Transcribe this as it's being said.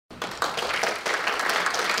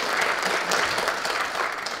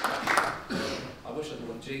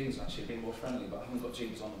jeans, actually, being more friendly, but I haven't got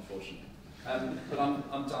jeans on, unfortunately. But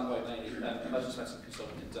I'm Dan Boden, emergency medicine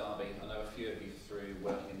consultant in Derby. I know a few of you through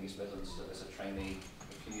working in East Midlands as a trainee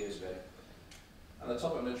a few years ago. And the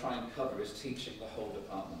topic I'm going to try and cover is teaching the whole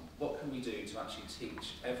department. What can we do to actually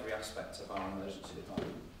teach every aspect of our emergency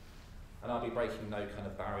department? And I'll be breaking no kind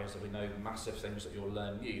of barriers. There'll be no massive things that you'll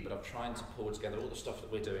learn new, but I'm trying to pull together all the stuff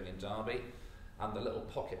that we're doing in Derby and the little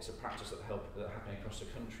pockets of practice that are happening across the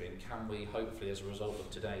country, and can we, hopefully, as a result of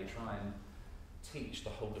today, try and teach the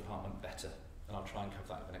whole department better. And I'll try and cover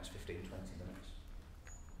that in the next 15, 20 minutes.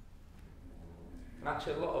 And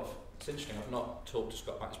actually it's interesting, I've not talked to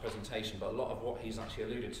Scott about his presentation, but a lot of what he's actually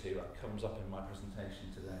alluded to comes up in my presentation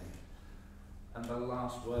today. And the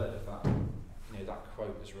last word of that, that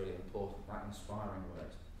quote is really important, that inspiring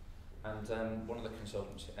word. And one of the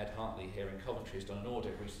consultants, Ed Hartley, here in Coventry, has done an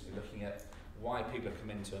audit recently looking at why people have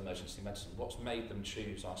come into emergency medicine, what's made them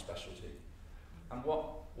choose our specialty. And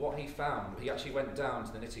what he found, he actually went down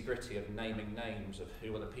to the nitty-gritty of naming names of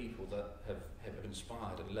who are the people that have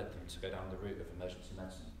inspired and led them to go down the route of emergency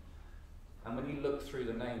medicine. And when you look through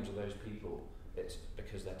the names of those people, it's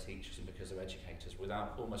because they're teachers and because they're educators,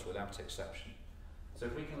 almost without exception. So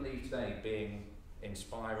if we can leave today being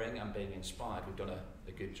inspiring and being inspired, we've done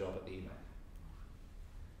a good job at the email.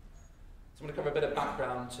 So I'm going to cover a bit of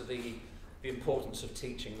background to the importance of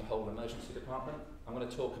teaching the whole emergency department. I'm going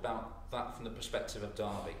to talk about that from the perspective of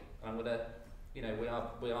Derby. And I'm going to,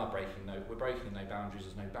 we're breaking no boundaries,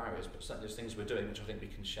 there's no barriers, but certainly there's things we're doing which I think we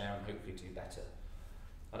can share and hopefully do better.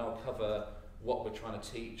 And I'll cover what we're trying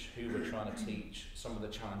to teach, who we're trying to teach, some of the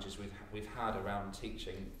challenges we've had around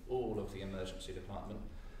teaching all of the emergency department,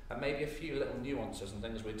 and maybe a few little nuances and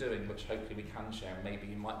things we're doing which hopefully we can share and maybe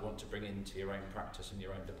you might want to bring into your own practice in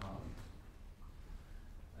your own department.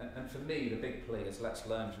 And for me, the big plea is let's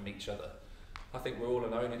learn from each other. I think we're all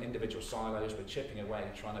in our own individual silos, we're chipping away,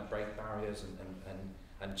 trying to break barriers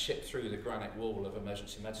and chip through the granite wall of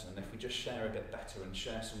emergency medicine. And if we just share a bit better and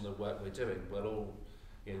share some of the work we're doing, we'll all,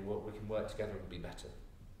 we can work together and be better.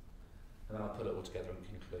 And then I'll put it all together and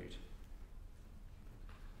conclude.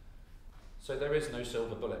 So there is no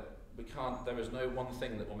silver bullet. There is no one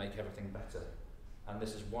thing that will make everything better. And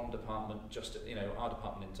this is one department, our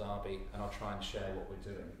department in Derby, and I'll try and share what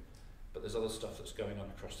we're doing. But there's other stuff that's going on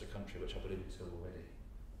across the country which I've alluded to already.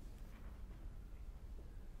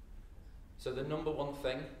 So the number one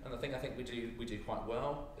thing, and the thing I think we do quite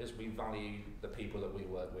well, is we value the people that we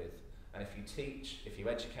work with. And if you teach, if you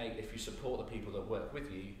educate, if you support the people that work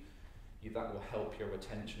with you, that will help your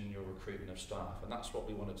retention, your recruitment of staff, and that's what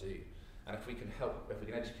we want to do. And if we can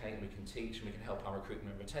educate, we can teach, and we can help our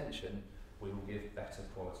recruitment and retention, we will give better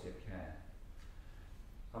quality of care.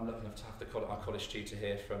 I'm lucky enough to have our college tutor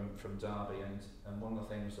here from Derby, and one of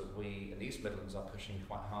the things that we in East Midlands are pushing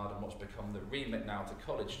quite hard, and what's become the remit now of the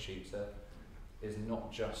college tutor, is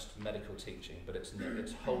not just medical teaching, but it's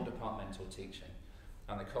whole departmental teaching.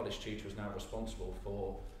 And the college tutor is now responsible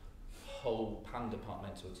for whole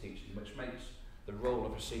pan-departmental teaching, which makes the role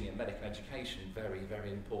of a senior medic in education very, very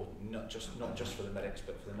important, not just for the medics,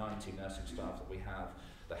 but for the 90 nursing staff that we have,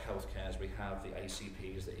 the healthcares we have, the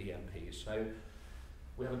ACPs, the EMPs. So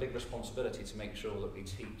we have a big responsibility to make sure that we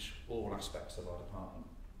teach all aspects of our department.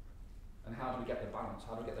 And how do we get the balance?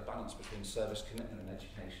 How do we get the balance between service commitment and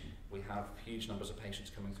education? We have huge numbers of patients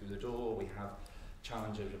coming through the door, we have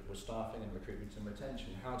challenges with staffing and recruitment and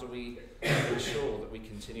retention. How do we ensure that we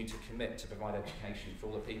continue to commit to provide education for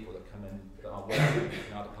all the people that come in, that are working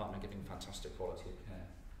in our department, giving fantastic quality of care?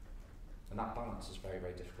 And that balance is very,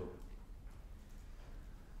 very difficult.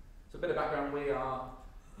 So a bit of background, we are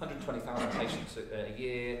 120,000 patients a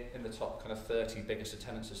year in the top kind of 30 biggest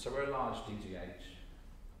attendances, so we're a large DGH.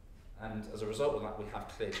 And as a result of that, we have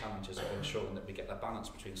clear challenges of ensuring that we get that balance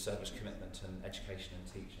between service commitment and education and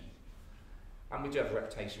teaching. And we do have a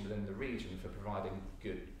reputation within the region for providing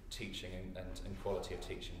good teaching and quality of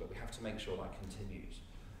teaching, but we have to make sure that continues.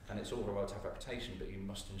 And it's all very well to have a reputation, but you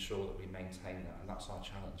must ensure that we maintain that, and that's our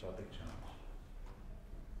challenge, our big challenge.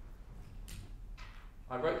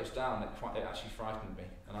 I wrote this down, it actually frightened me,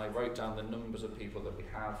 and I wrote down the numbers of people that we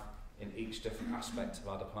have in each different aspect of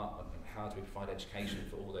our department, and how do we provide education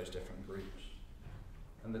for all those different groups.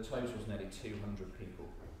 And the total was nearly 200 people,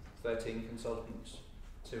 13 consultants,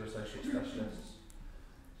 2 associate specialists.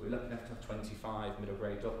 We're lucky enough to have 25 middle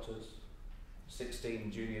grade doctors,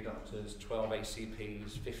 16 junior doctors, 12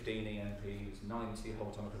 ACPs, 15 EMPs, 90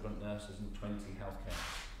 whole-time equivalent nurses, and 20 healthcare.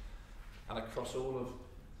 And across all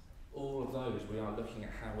of those, we are looking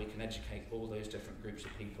at how we can educate all those different groups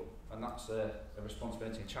of people. And that's a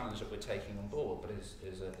responsibility and challenge that we're taking on board, but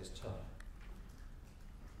is tough.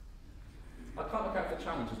 I can't look out for the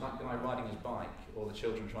challenge as that guy riding his bike or the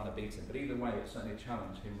children trying to beat him, but either way it's certainly a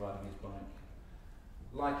challenge, him riding his bike.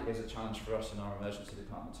 Like it is a challenge for us in our emergency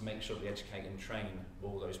department to make sure we educate and train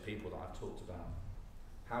all those people that I've talked about.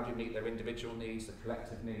 How do we meet their individual needs, the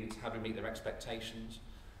collective needs, how do we meet their expectations,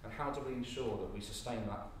 and how do we ensure that we sustain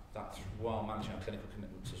that while managing our clinical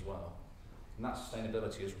commitments as well. And that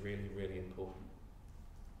sustainability is really, really important.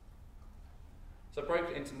 So I broke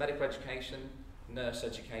it into medical education, nurse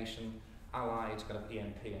education, allied kind of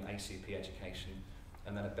EMP and ACP education,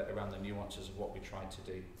 and then a bit around the nuances of what we tried to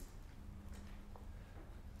do.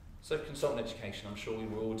 So consultant education, I'm sure we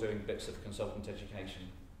were all doing bits of consultant education.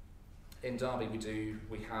 In Derby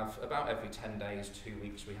we have about every 10 days, 2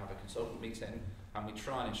 weeks, we have a consultant meeting, and we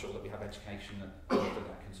try and ensure that we have education after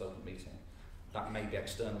that consultant meeting. That may be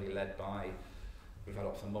externally led by, we've had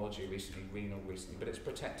ophthalmology recently, renal recently, but it's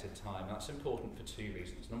protected time. That's important for two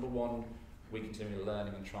reasons. Number one, we continue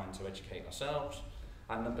learning and trying to educate ourselves.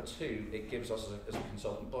 And number two, it gives us as a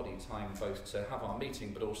consultant body time both to have our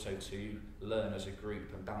meeting but also to learn as a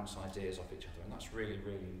group and bounce ideas off each other, and that's really,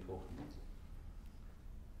 really important.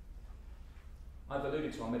 I've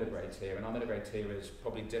alluded to our middle grade tier, and our middle grade tier is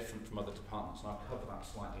probably different from other departments, and I'll cover that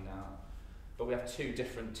slightly now. But we have two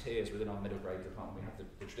different tiers within our middle grade department. We have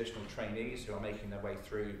the traditional trainees who are making their way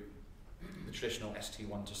through the traditional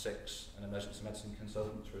ST1 to 6 and emergency medicine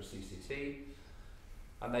consultant through a CCT.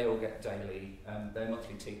 And they all get daily, their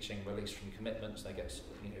monthly teaching released from commitments. They get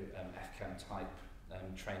FChem type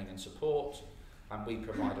training and support, and we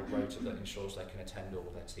provide a rota that ensures they can attend all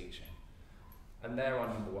of their teaching. And they're our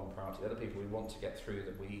number one priority. They're the people we want to get through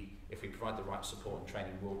that if we provide the right support and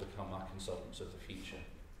training, will become our consultants of the future.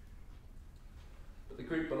 But the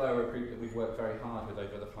group below are a group that we've worked very hard with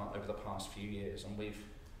over the past few years, and we've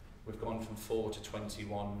gone from 4 to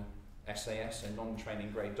 21 SAS and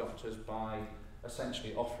non-training grade doctors by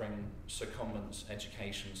essentially offering secondments,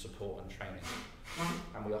 education, support and training.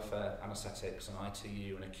 And we offer anaesthetics and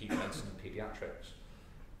ITU and acute medicine and paediatrics.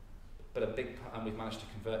 But and we've managed to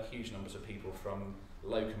convert huge numbers of people from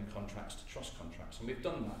locum contracts to trust contracts. And we've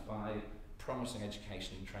done that by promising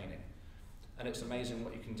education and training. And it's amazing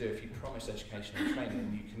what you can do if you promise education and training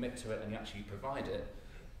and you commit to it and you actually provide it.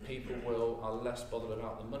 People are less bothered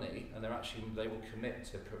about the money, and they will commit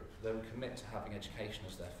to having education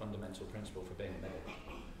as their fundamental principle for being a medic.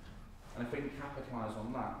 And if we can capitalise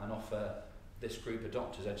on that and offer this group of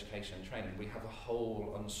doctors education and training, we have a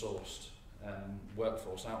whole unsourced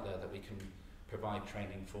workforce out there that we can provide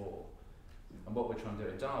training for. And what we're trying to do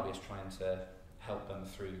at Derby is trying to help them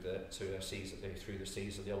through the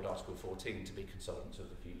C's of the old Article 14 to be consultants of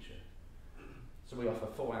the future. So we offer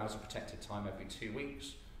 4 hours of protected time every 2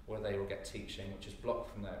 weeks, where they will get teaching, which is blocked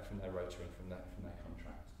from their rota and from their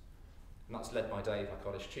contract. And that's led by Dave, our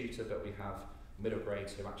college tutor, but we have middle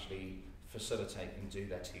grades who actually facilitate and do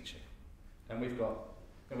their teaching. And we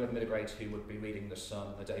have middle grades who would be reading The Sun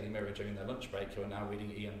and the Daily Mirror during their lunch break, who are now reading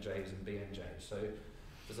EMJs and BMJs. So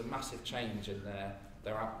there's a massive change in their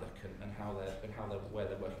outlook and where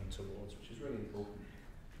they're working towards, which is really important.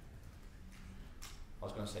 I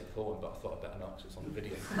was going to say important, but I thought I'd better not because it's on the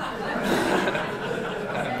video.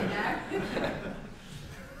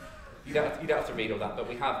 You don't have to read all that, but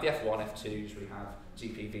we have the F1, F2s, we have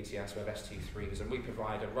GP, VTS, we have ST3s, and we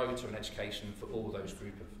provide a rota and education for all those for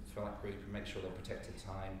that group and make sure they're protected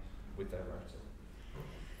time with their rota.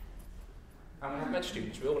 And we have med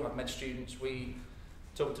students. We all have med students. We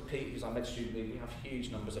talk to Pete, who's our med student lead. We have huge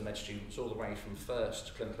numbers of med students all the way from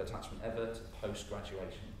first clinical attachment ever to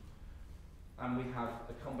post-graduation. And we have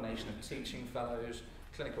a combination of teaching fellows,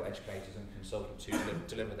 clinical educators and consultants who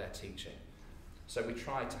deliver their teaching. So we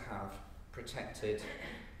try to have protected,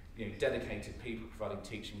 dedicated people providing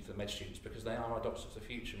teaching for the med students, because they are our doctors of the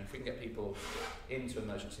future. And if we can get people into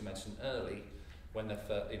emergency medicine early, when they're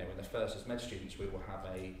first as med students, we will have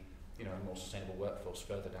a more sustainable workforce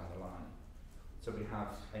further down the line. So we have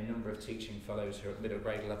a number of teaching fellows who are at middle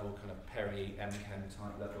grade level, kind of peri, MChem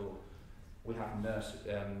type level. We have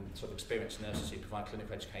sort of experienced nurses who provide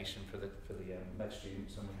clinical education for the med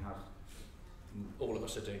students, and we have all of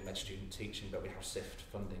us are doing med student teaching, but we have SIFT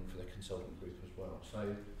funding for the consultant group as well.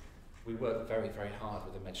 So we work very, very hard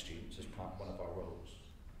with the med students as one of our roles.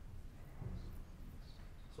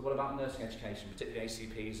 So what about nursing education, particularly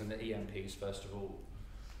ACPs and the EMPs first of all?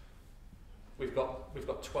 We've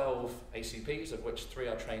got 12 ACPs, of which 3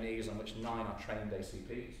 are trainees and which 9 are trained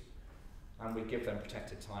ACPs. And we give them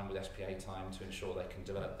protected time with SPA time to ensure they can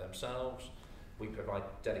develop themselves. We provide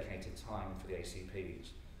dedicated time for the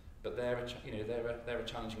ACPs. But they're a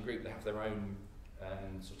challenging group. They have their own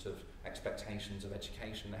sort of expectations of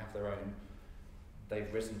education. They have their own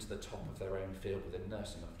they've risen to the top of their own field within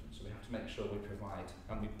nursing often. So we have to make sure we provide,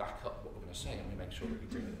 and we back up what we're going to say, and we make sure that we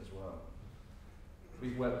do it as well.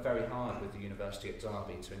 We've worked very hard with the University at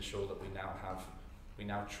Derby to ensure that we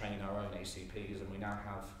now train our own ACPs, and we now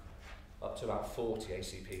have up to about 40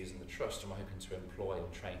 ACPs in the trust, and we're hoping to employ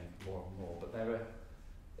and train more and more. But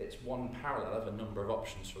it's one parallel of a number of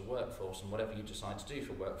options for workforce, and whatever you decide to do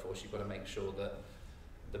for workforce, you've got to make sure that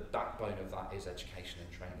the backbone of that is education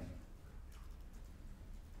and training.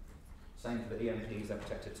 Same for the EMPs, their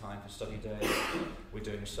protected time for study days. We're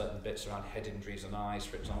doing certain bits around head injuries and eyes,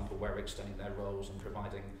 for example, where we're extending their roles and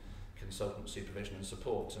providing consultant supervision and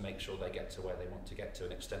support to make sure they get to where they want to get to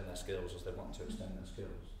and extend their skills as they want to extend their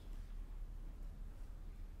skills.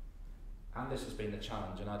 And this has been the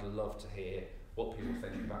challenge, and I'd love to hear what people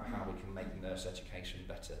think about how we can make nurse education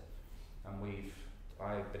better. And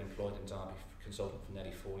I've been employed in Derby consultant for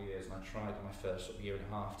nearly 4 years, and I tried in my first year and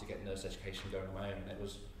a half to get nurse education going on my own, and it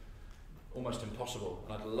was almost impossible.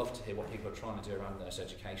 And I'd love to hear what people are trying to do around nurse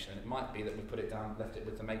education. And it might be that we put it down, left it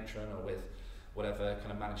with the matron or with whatever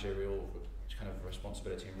kind of managerial kind of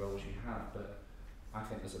responsibility and roles you have, but I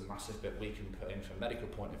think there's a massive bit we can put in from a medical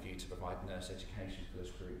point of view to provide nurse education for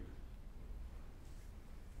this group.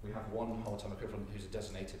 We have one whole-time equivalent who's a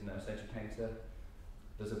designated nurse educator.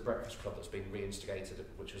 There's a breakfast club that's been reinstigated,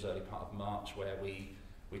 which was early part of March, where we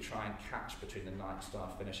try and catch between the night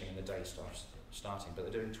staff finishing and the day staff starting, but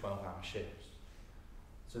they're doing 12-hour shifts.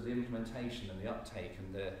 So the implementation and the uptake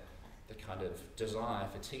and the kind of desire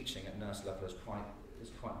for teaching at nurse level is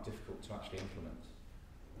quite difficult to actually implement.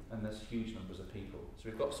 And there's huge numbers of people. So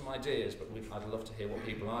we've got some ideas, but I'd love to hear what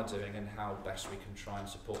people are doing and how best we can try and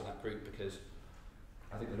support that group, because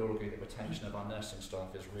I think we'd all agree that retention of our nursing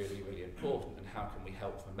staff is really, really important, and how can we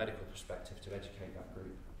help from a medical perspective to educate that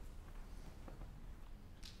group.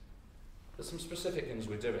 There's some specific things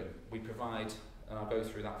we're doing. We provide, and I'll go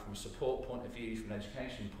through that from a support point of view, from an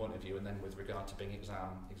education point of view, and then with regard to being exam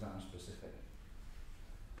specific.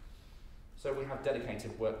 So we have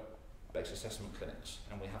dedicated work-based assessment clinics,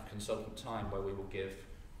 and we have consultant time where we will give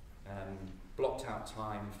blocked out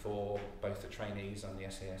time for both the trainees and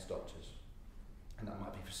the SAS doctors. And that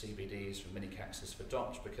might be for CBDs, for mini-caxes, for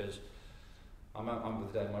DOPS, because I'm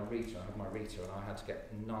with the day of my RETA, I had my RETA, and I had to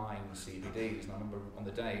get 9 CBDs, and I remember on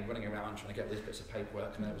the day running around trying to get these bits of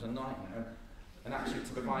paperwork, and it was a nightmare. And actually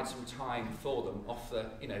to provide some time for them off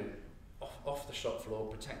the shop floor,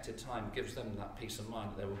 protected time, gives them that peace of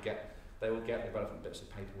mind that they will get the relevant bits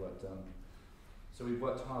of paperwork done. So we've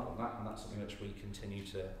worked hard on that, and that's something which we continue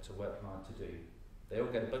to work hard to do. They all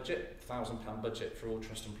get a budget, £1,000 budget for all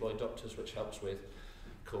trust employed doctors, which helps with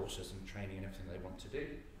courses and training and everything they want to do.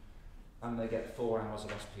 And they get 4 hours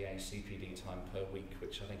of SPA CPD time per week,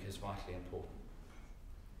 which I think is vitally important.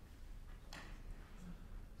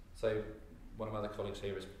 So one of my other colleagues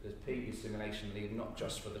here is Pete, he's simulation lead, not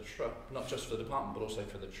just for the department, but also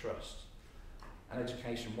for the trust. And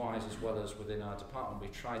education-wise, as well as within our department,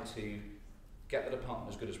 we've tried to get the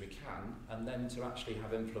department as good as we can, and then to actually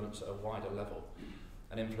have influence at a wider level,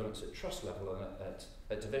 and influence at trust level and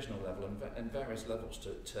at divisional level and various levels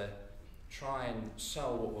to try and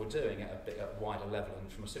sell what we're doing at a wider level.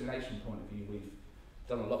 And from a simulation point of view, we've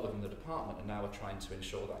done a lot within the department, and now we're trying to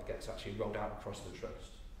ensure that gets actually rolled out across the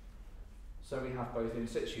trust. So we have both in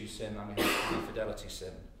situ sim and we have high fidelity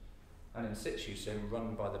sim. And in situ sim,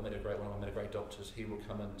 run by one of our middle grade doctors, he will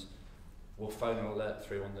come and will phone an alert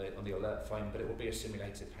through on the alert phone, but it will be a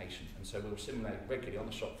simulated patient. And so we'll simulate regularly on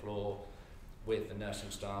the shop floor with the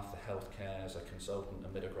nursing staff, the healthcare, as a consultant,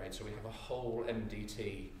 and middle grade. So we have a whole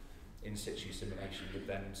MDT in situ simulation with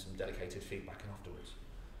then some dedicated feedback afterwards.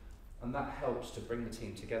 And that helps to bring the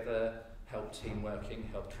team together, help team working,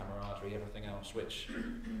 help camaraderie, everything else, which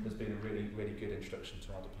has been a really, really good introduction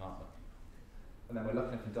to our department. And then we're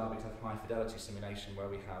lucky enough in Derby to have high fidelity simulation, where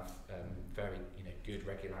we have very good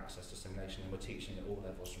regular access to simulation, and we're teaching at all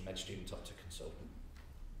levels from med student up to consultant.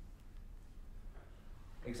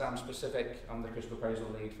 Exam specific, I'm the critical appraisal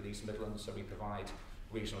lead for the East Midlands, so we provide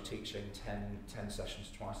regional teaching, 10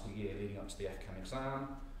 sessions twice a year leading up to the FCAM exam.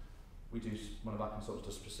 We do, one of our consultants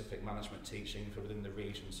does specific management teaching for within the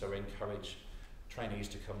region, so we encourage trainees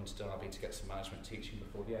to come to Derby to get some management teaching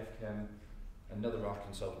before the FCAM. Another of our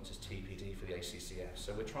consultants is TPD for the ACCS.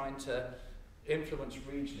 So we're trying to influence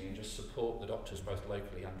regionally and just support the doctors both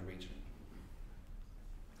locally and regionally.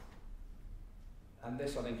 And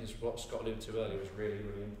this, I think, is what Scott alluded to earlier, is really,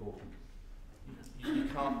 really important. You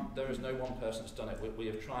can't, there is no one person that's done it. We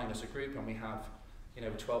have tried as a group, and we have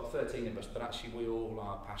 12, 13 of us, but actually we all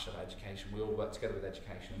are passionate about education. We all work together with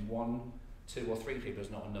education, and 1, 2 or 3 people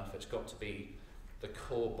is not enough. It's got to be the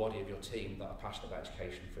core body of your team that are passionate about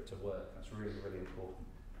education for it to work. That's really, really important.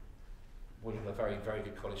 We have a very, very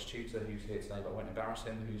good college tutor who's here today, but I won't embarrass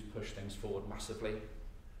him, who's pushed things forward massively.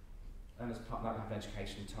 And as part of that, we have an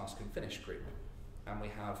education task and finish group. And we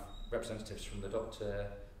have representatives from the doctor,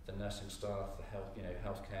 the nursing staff, the health,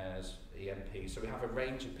 healthcares, EMP. So we have a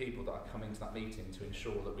range of people that are coming to that meeting to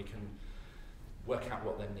ensure that we can work out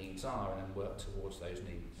what their needs are and then work towards those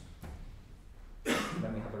needs.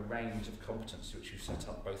 Then we have a range of competencies which we've set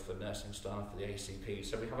up both for nursing staff, for the ACP.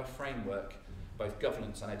 So we have a framework, both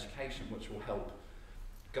governance and education, which will help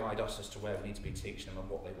guide us as to where we need to be teaching them and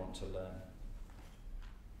what they want to learn.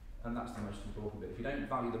 And that's the most important bit. If you don't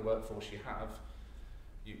value the workforce you have,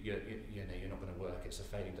 you're not going to work. It's a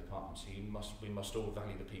failing department. So we must all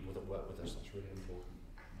value the people that work with us. That's really important.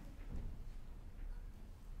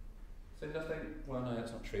 So nothing, well no,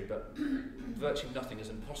 that's not true, but virtually nothing is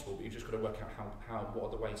impossible, but you've just got to work out what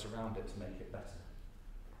are the ways around it to make it better.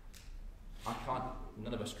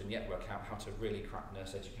 None of us can yet work out how to really crack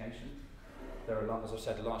nurse education. There are, as I've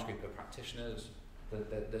said, a large group of practitioners.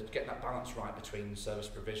 Getting that balance right between service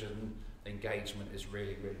provision, engagement is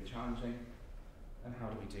really, really challenging. And how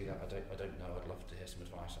do we do that? I don't know. I'd love to hear some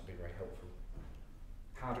advice. That'd be very helpful.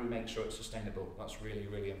 How do we make sure it's sustainable? That's really,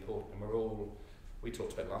 really important. And we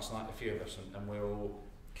talked about it last night, a few of us, and we're all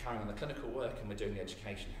carrying on the clinical work and we're doing the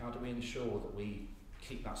education. How do we ensure that we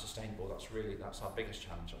keep that sustainable? That's our biggest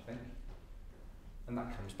challenge, I think. And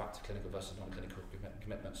that comes back to clinical versus non-clinical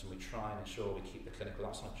commitments, and we try and ensure we keep the clinical.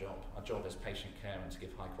 That's our job. Our job is patient care and to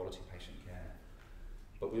give high quality patient care.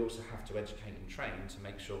 But we also have to educate and train to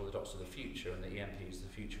make sure the doctors of the future and the EMPs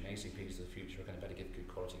of the future and ACPs of the future are going to better give good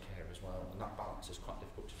quality care as well. And that balance is quite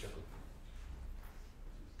difficult to juggle.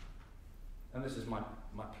 And this is my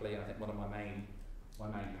plea. I think one of my main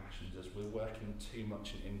passions is we're working too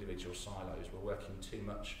much in individual silos. We're working too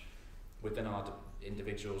much within our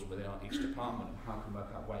individuals, within each department, and how can we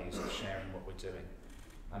work out ways of sharing what we're doing.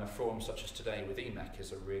 And a forum such as today with EMEC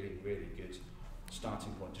is a really, really good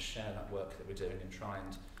starting point to share that work that we're doing and try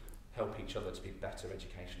and help each other to be better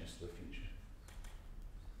educationists of the future.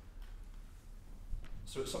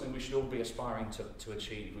 So it's something we should all be aspiring to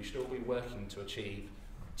achieve. We should all be working to achieve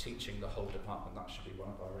teaching the whole department. That should be one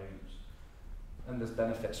of our aims. And there's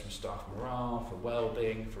benefits from staff morale, for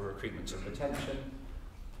well-being, for recruitment and retention,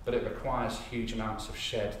 but it requires huge amounts of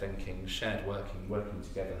shared thinking, shared working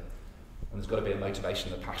together, and there's got to be a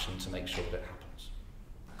motivation and a passion to make sure that it happens.